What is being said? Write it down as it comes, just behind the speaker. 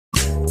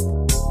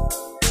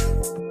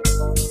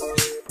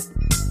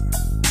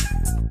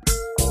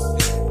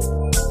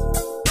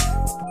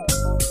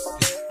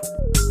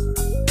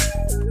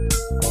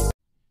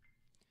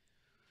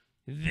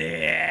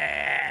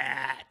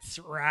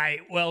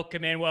right,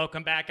 welcome in,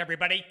 welcome back,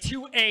 everybody,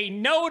 to a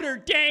Notre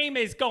Dame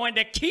is going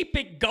to keep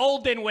it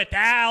golden with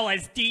Al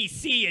as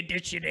DC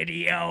edition of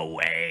the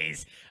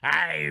Always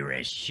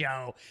Irish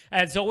Show.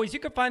 As always,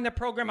 you can find the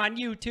program on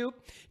YouTube.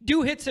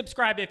 Do hit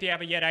subscribe if you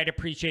haven't yet. I'd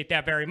appreciate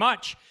that very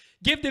much.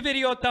 Give the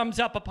video a thumbs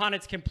up upon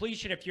its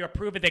completion. If you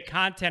approve of the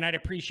content, I'd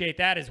appreciate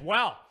that as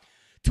well.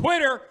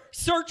 Twitter,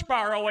 search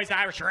bar Always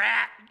Irish or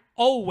at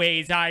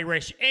Always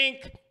Irish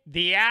Inc.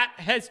 The at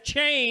has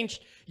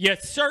changed. You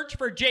search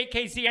for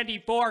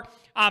JKCND4.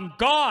 I'm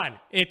gone.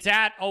 It's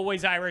at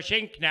Always Irish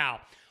Inc.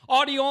 now.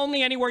 Audio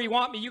only, anywhere you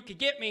want me, you can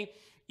get me.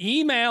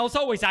 Emails,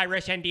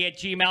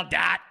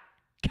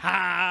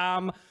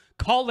 alwaysirishnd@gmail.com.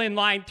 Call in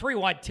line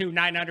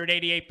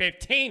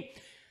 312-900-8815.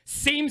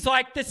 Seems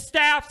like the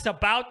staff's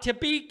about to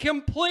be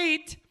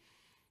complete.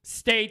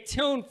 Stay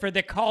tuned for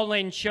the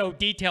call-in show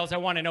details. I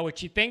want to know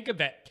what you think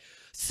of it.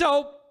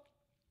 So,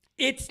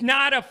 it's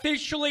not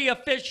officially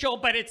official,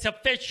 but it's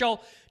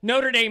official.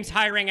 Notre Dame's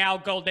hiring Al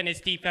Golden as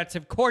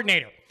defensive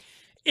coordinator.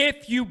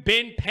 If you've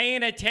been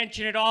paying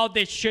attention at all,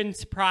 this shouldn't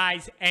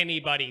surprise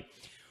anybody.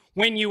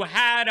 When you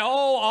had,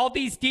 all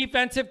these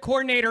defensive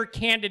coordinator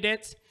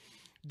candidates,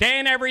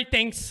 then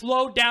everything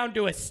slowed down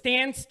to a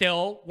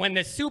standstill when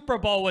the Super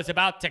Bowl was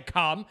about to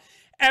come.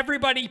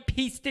 Everybody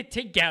pieced it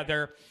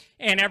together,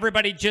 and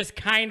everybody just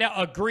kind of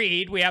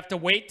agreed we have to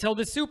wait till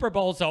the Super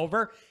Bowl's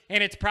over,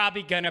 and it's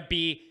probably going to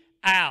be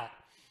Al.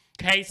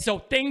 Okay, so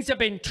things have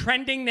been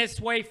trending this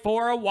way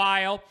for a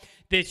while.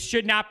 This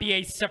should not be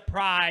a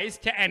surprise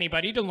to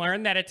anybody to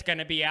learn that it's going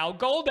to be Al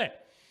Golden.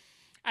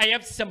 I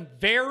have some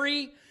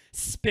very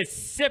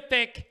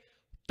specific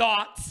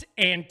thoughts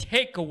and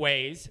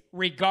takeaways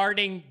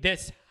regarding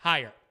this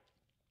hire.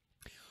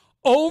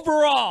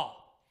 Overall,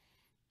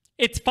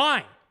 it's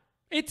fine.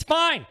 It's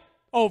fine.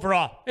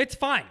 Overall, it's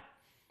fine.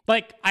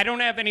 Like, I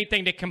don't have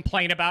anything to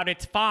complain about.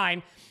 It's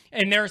fine.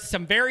 And there's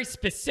some very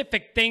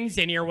specific things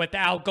in here with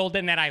Al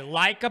Golden that I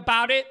like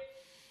about it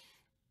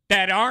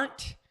that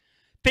aren't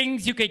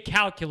things you could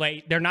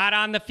calculate. They're not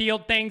on the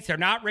field things. They're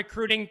not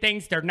recruiting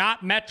things. They're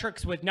not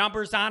metrics with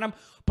numbers on them,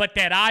 but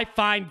that I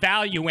find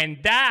value in.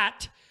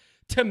 That,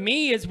 to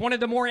me, is one of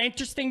the more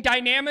interesting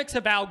dynamics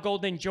of Al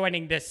Golden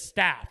joining this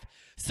staff.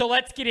 So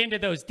let's get into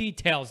those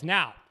details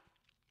now.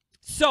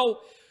 So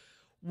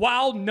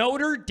while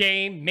Notre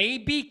Dame may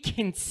be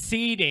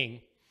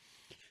conceding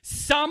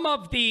some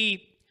of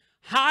the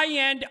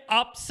high-end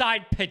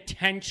upside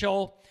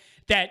potential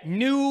that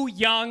new,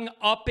 young,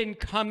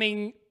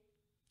 up-and-coming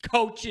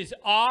coaches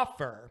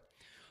offer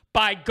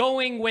by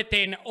going with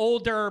an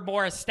older,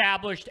 more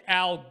established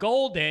Al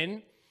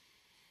Golden,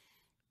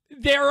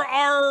 there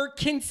are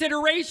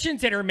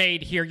considerations that are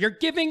made here. You're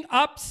giving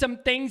up some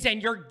things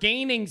and you're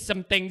gaining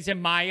some things,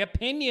 in my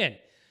opinion.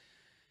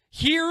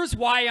 Here's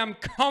why I'm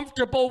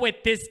comfortable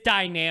with this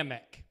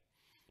dynamic.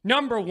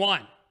 Number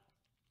one,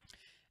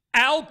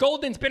 Al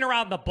Golden's been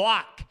around the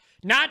block,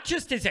 not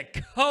just as a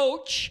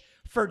coach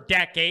for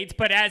decades,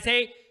 but as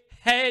a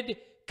head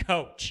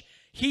coach.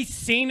 He's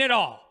seen it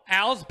all.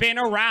 Al's been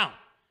around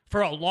for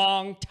a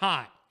long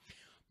time.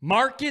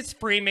 Marcus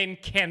Freeman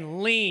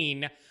can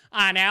lean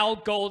on Al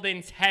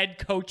Golden's head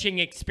coaching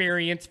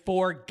experience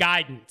for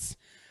guidance.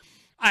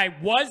 I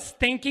was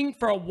thinking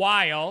for a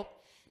while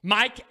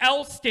Mike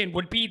Elston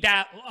would be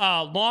that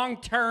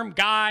long-term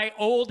guy,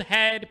 old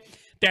head,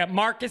 that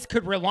Marcus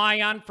could rely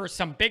on for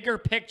some bigger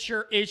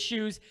picture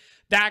issues,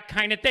 that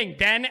kind of thing.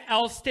 Then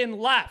Elston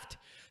left.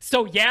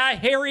 So yeah,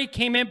 Harry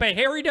came in, but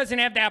Harry doesn't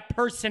have that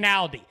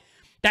personality.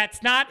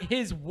 That's not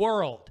his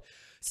world.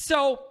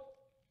 So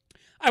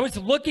I was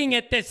looking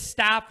at this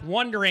staff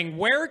wondering,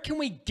 where can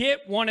we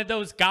get one of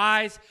those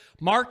guys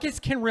Marcus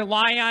can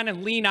rely on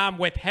and lean on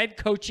with head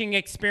coaching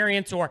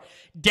experience or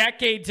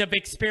decades of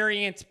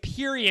experience,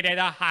 period, at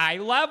a high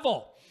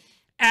level?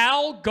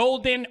 Al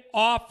Golden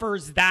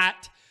offers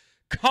that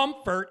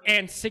comfort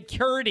and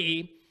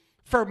security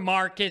for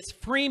Marcus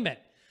Freeman.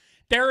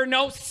 There are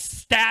no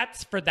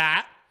stats for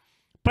that,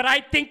 but I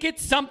think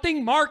it's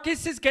something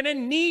Marcus is going to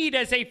need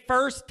as a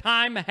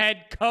first-time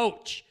head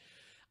coach.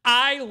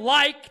 I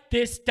like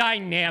this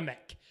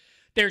dynamic.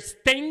 There's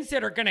things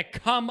that are going to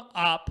come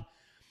up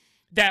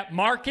that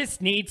Marcus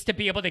needs to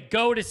be able to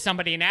go to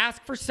somebody and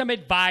ask for some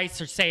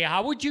advice or say,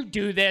 how would you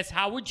do this?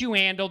 How would you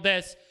handle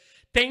this?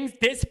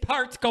 This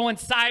part's going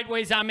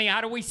sideways on me.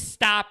 How do we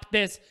stop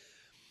this?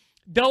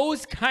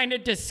 Those kind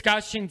of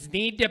discussions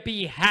need to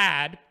be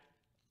had.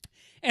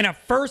 And a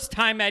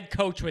first-time head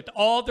coach with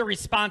all the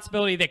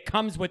responsibility that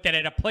comes with it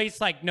at a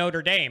place like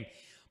Notre Dame,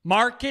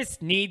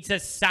 Marcus needs a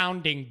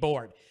sounding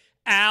board.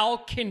 Al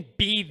can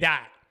be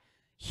that.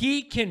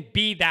 He can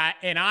be that,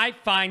 and I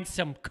find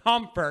some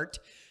comfort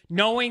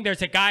knowing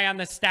there's a guy on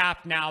the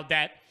staff now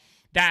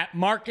that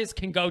Marcus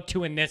can go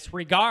to in this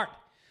regard.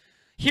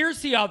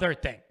 Here's the other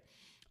thing.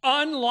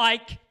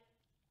 Unlike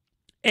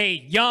a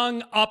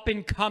young,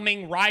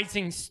 up-and-coming,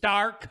 rising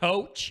star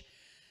coach,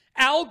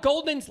 Al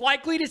Golden's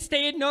likely to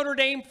stay at Notre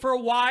Dame for a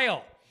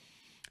while.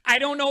 I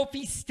don't know if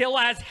he still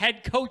has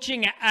head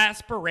coaching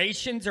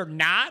aspirations or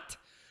not,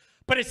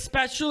 but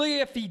especially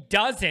if he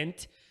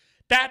doesn't,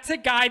 That's a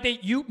guy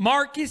that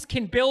Marcus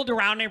can build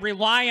around and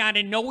rely on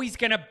and know he's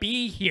going to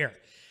be here.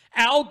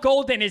 Al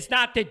Golden is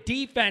not the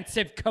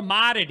defensive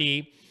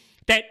commodity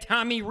that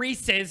Tommy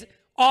Rees is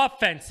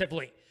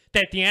offensively,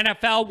 that the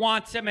NFL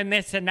wants him and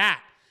this and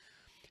that.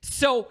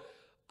 So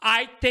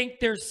I think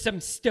there's some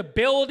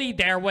stability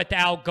there with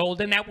Al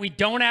Golden that we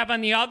don't have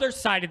on the other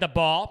side of the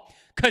ball,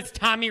 because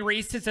Tommy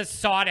Rees is a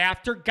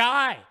sought-after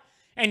guy,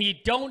 and you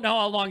don't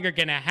know how long you're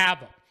going to have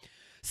him.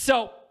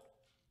 So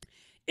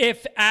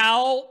if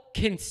Al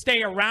can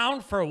stay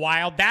around for a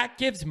while, that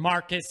gives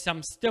Marcus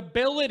some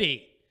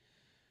stability.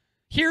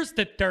 Here's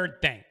the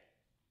third thing.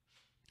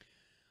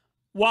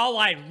 While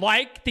I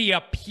like the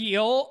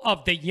appeal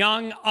of the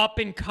young,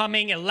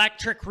 up-and-coming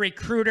electric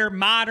recruiter,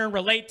 modern,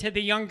 relate to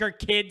the younger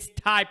kids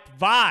type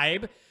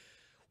vibe,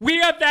 we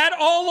have that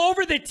all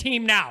over the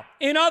team now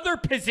in other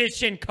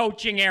position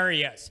coaching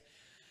areas.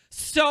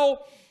 So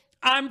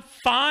I'm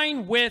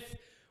fine with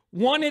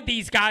one of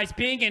these guys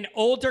being an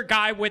older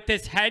guy with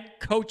this head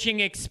coaching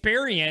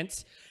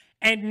experience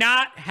and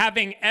not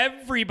having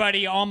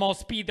everybody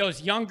almost be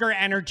those younger,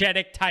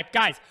 energetic type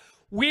guys.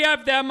 We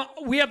have them.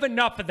 We have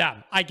enough of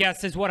them, I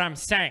guess is what I'm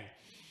saying,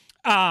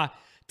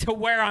 to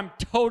where I'm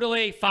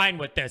totally fine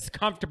with this,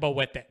 comfortable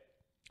with it.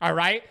 All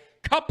right?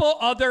 Couple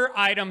other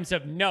items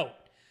of note.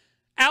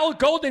 Al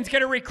Golden's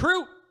going to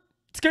recruit.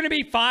 It's going to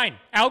be fine.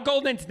 Al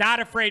Golden's not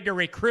afraid to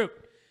recruit.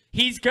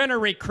 He's going to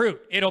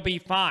recruit. It'll be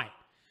fine.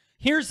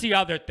 Here's the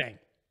other thing.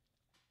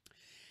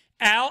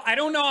 Al, I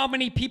don't know how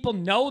many people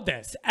know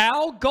this.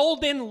 Al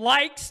Golden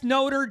likes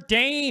Notre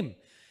Dame.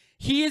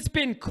 He has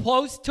been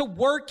close to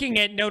working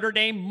at Notre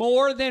Dame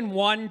more than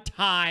one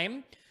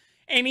time,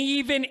 and he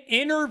even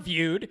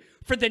interviewed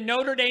for the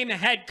Notre Dame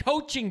head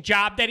coaching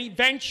job that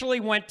eventually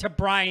went to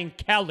Brian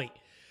Kelly.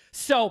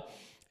 So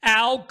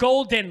Al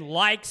Golden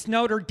likes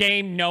Notre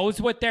Dame,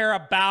 knows what they're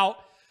about,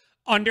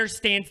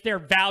 understands their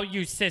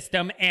value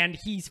system, and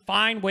he's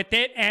fine with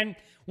it and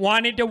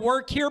wanted to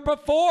work here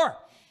before.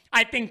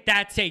 I think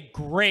that's a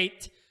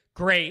great,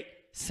 great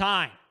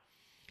sign.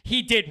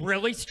 He did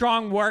really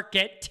strong work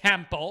at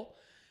Temple.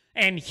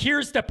 And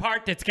here's the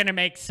part that's going to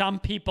make some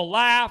people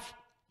laugh.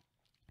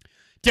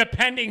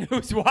 Depending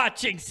who's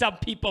watching, some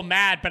people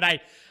mad, but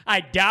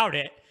I doubt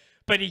it.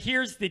 But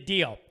here's the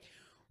deal.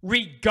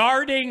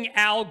 Regarding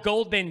Al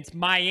Golden's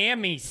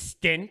Miami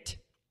stint,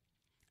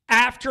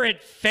 after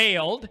it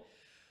failed,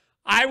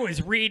 I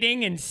was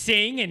reading and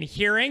seeing and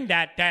hearing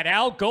that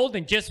Al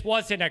Golden just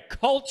wasn't a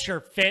culture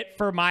fit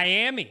for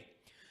Miami.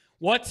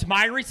 What's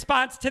my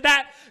response to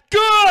that?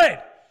 Good!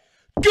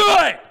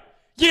 Good!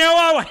 You know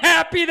how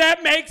happy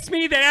that makes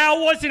me that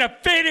Al wasn't a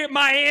fit at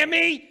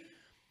Miami?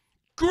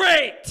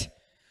 Great!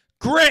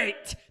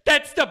 Great!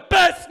 That's the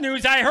best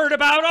news I heard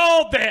about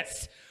all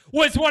this,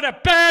 was what a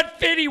bad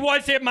fit he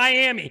was at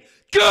Miami.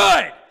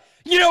 Good!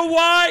 You know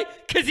why?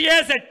 Because he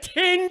has a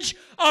tinge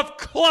of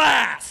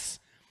class.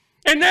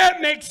 And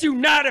that makes you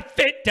not a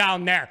fit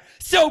down there.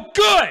 So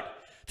good!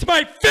 It's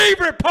my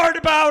favorite part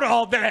about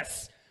all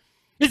this,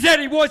 is that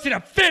he wasn't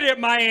a fit at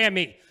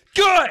Miami.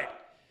 Good!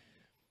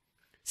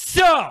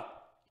 So,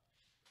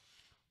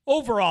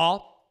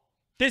 overall,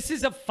 this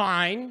is a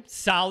fine,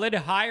 solid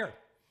hire.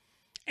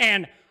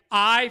 And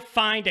I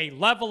find a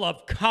level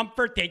of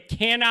comfort that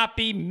cannot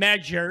be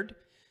measured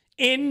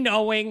in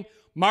knowing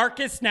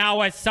Marcus now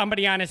as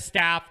somebody on his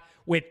staff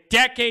with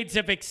decades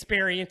of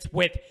experience,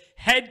 with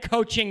head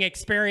coaching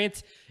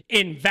experience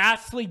in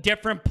vastly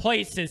different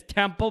places,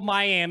 Temple,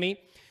 Miami.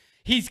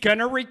 He's going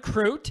to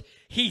recruit.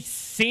 He's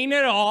seen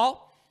it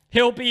all.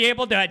 He'll be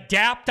able to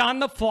adapt on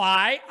the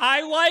fly.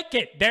 I like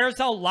it. There's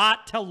a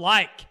lot to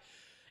like.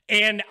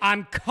 And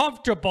I'm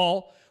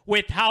comfortable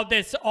with how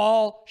this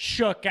all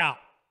shook out.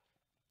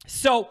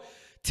 So,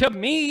 to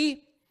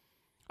me,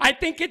 I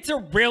think it's a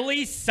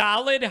really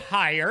solid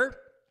hire.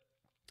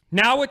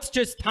 Now it's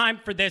just time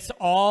for this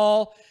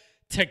all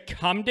to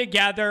come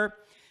together.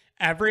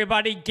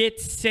 Everybody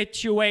gets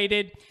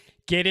situated,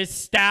 get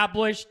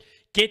established,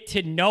 get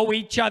to know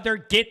each other,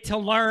 get to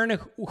learn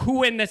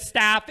who in the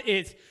staff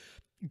is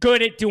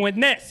good at doing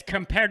this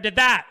compared to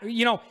that.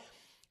 You know,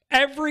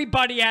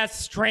 everybody has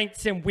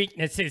strengths and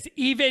weaknesses.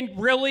 Even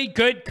really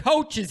good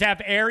coaches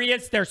have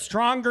areas they're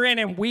stronger in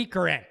and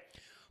weaker in.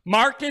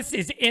 Marcus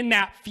is in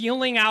that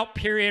feeling out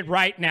period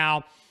right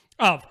now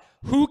of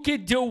who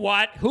could do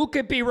what, who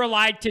could be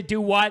relied to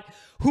do what,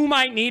 who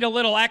might need a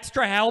little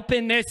extra help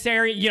in this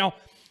area. You know,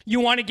 you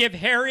want to give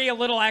Harry a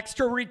little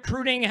extra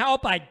recruiting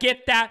help. I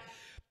get that.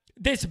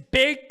 This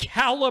big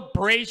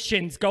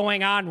calibration's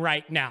going on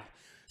right now.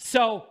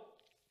 So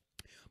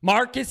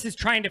Marcus is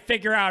trying to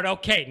figure out,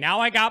 okay, now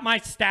I got my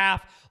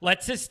staff.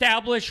 Let's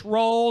establish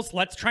roles.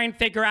 Let's try and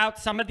figure out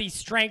some of these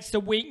strengths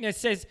and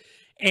weaknesses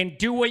and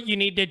do what you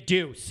need to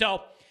do.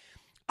 So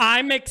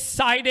I'm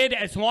excited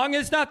as long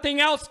as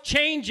nothing else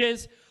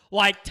changes,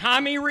 like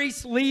Tommy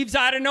Rees leaves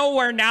out of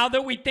nowhere now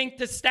that we think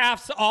the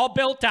staff's all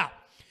built up.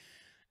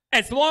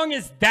 As long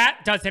as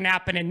that doesn't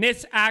happen and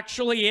this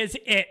actually is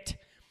it,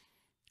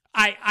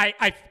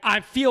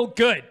 I feel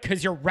good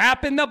because you're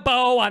wrapping the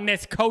bow on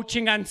this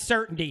coaching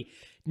uncertainty.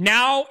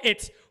 Now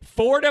it's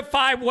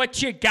fortify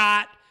what you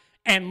got,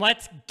 and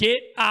let's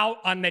get out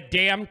on the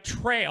damn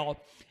trail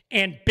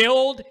and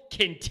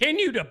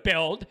continue to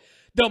build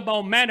the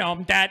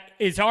momentum that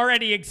is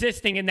already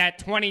existing in that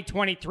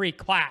 2023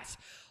 class.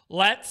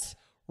 Let's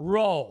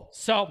roll.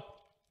 So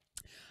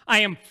I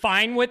am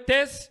fine with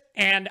this,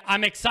 and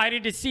I'm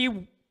excited to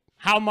see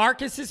how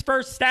Marcus's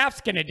first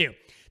staff's going to do.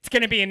 It's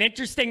going to be an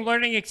interesting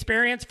learning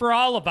experience for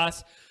all of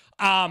us,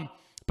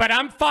 but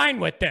I'm fine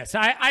with this.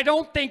 I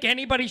don't think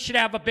anybody should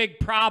have a big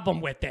problem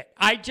with it.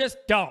 I just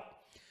don't.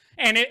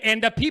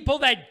 And the people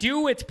that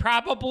do, it's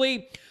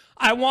probably,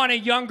 I want a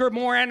younger,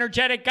 more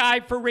energetic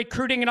guy for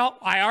recruiting and all.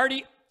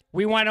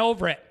 We went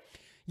over it.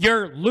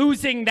 You're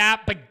losing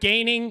that, but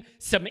gaining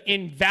some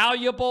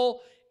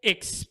invaluable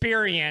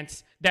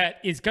experience that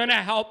is going to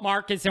help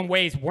Marcus in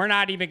ways we're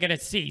not even going to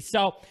see.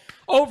 So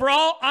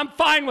overall, I'm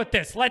fine with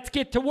this. Let's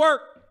get to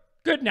work.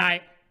 Good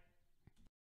night.